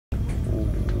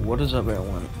What is up,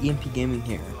 everyone? EMP Gaming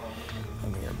here.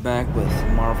 And we are back with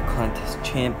Marvel Contest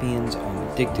Champions. I'm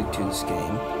addicted to this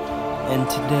game. And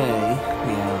today,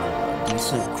 we have a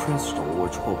decent crystal,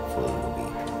 which hopefully will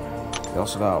be. We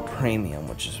also got a premium,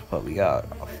 which is what we got.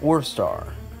 A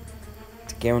 4-star.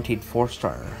 It's a guaranteed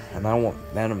 4-star. And I want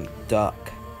Venom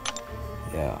Duck.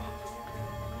 Yeah.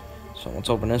 So let's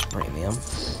open this premium.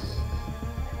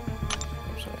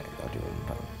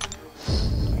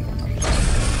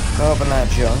 Open that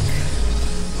junk.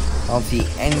 I don't see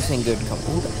anything good come.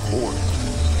 Ooh, the cord.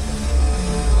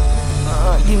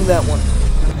 Give me that one.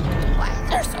 Why is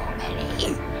there so many?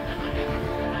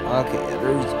 Okay,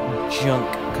 there's junk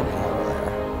coming out of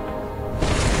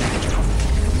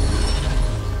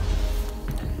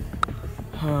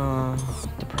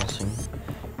there. Depressing.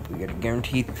 We get a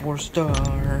guaranteed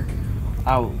 4-star.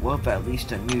 I would love at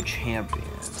least a new champion.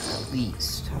 At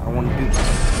least. I want new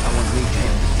champions.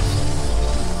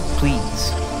 Please.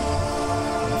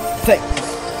 Thank you.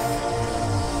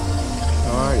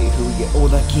 Alright, who we get? Oh,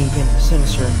 that Kingpin,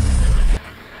 Sinister.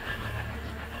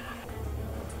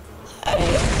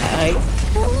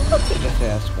 I'll take a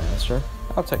Taskmaster.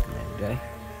 I'll take him any day.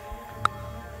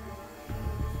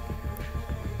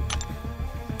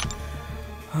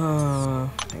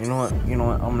 You know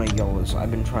what? I'm gonna yell this. I've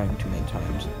been trying too many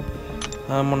times.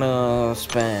 I'm gonna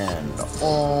spend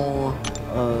all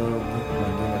of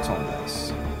my units on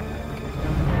this.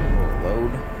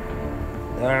 Load.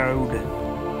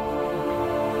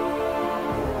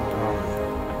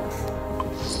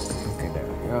 Okay, there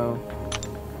we go.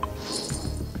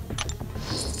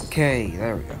 Okay,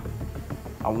 there we go.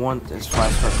 I want this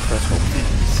 5-star crystal,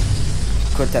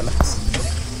 please. Quit that mess.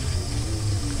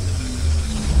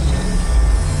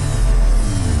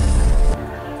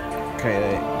 Okay,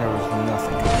 there was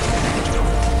nothing.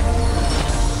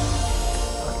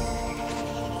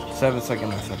 7-second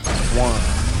method. 1,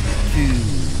 2,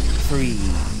 3,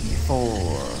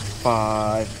 4,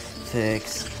 5,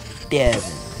 6, 7.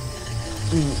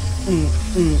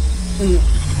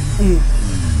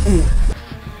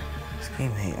 This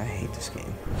game, I hate this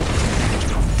game.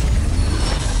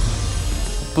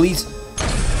 Please.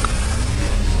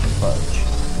 Fudge.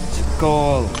 It's a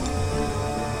goal.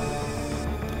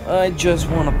 I just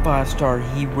want a 5-star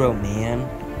hero, man.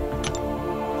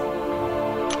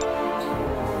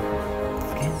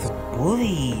 This game's a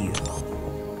bully.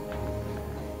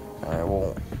 Alright,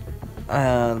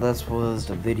 well, this was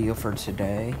the video for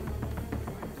today.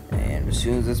 And as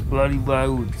soon as this bloody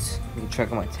loads, you can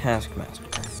check out my Taskmaster.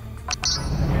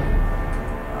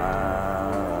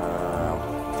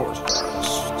 4 stars.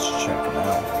 Let's check them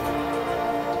out.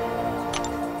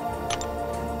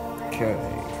 Okay,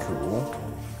 cool.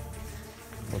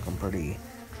 Looking pretty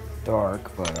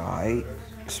dark, but alright.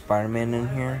 Spider-Man in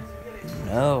here?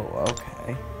 No,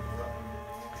 okay.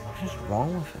 What is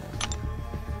wrong with him?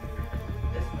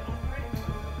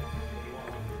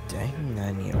 Dang,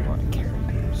 I need a lot of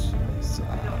characters.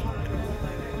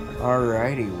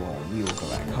 Alrighty, well, we will go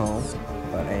back home.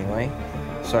 But anyway,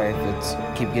 sorry if it's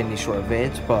keep getting these short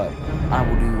vids, but I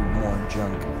will do more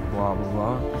junk, blah blah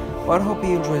blah. But I hope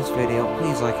you enjoyed this video.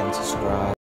 Please like and subscribe.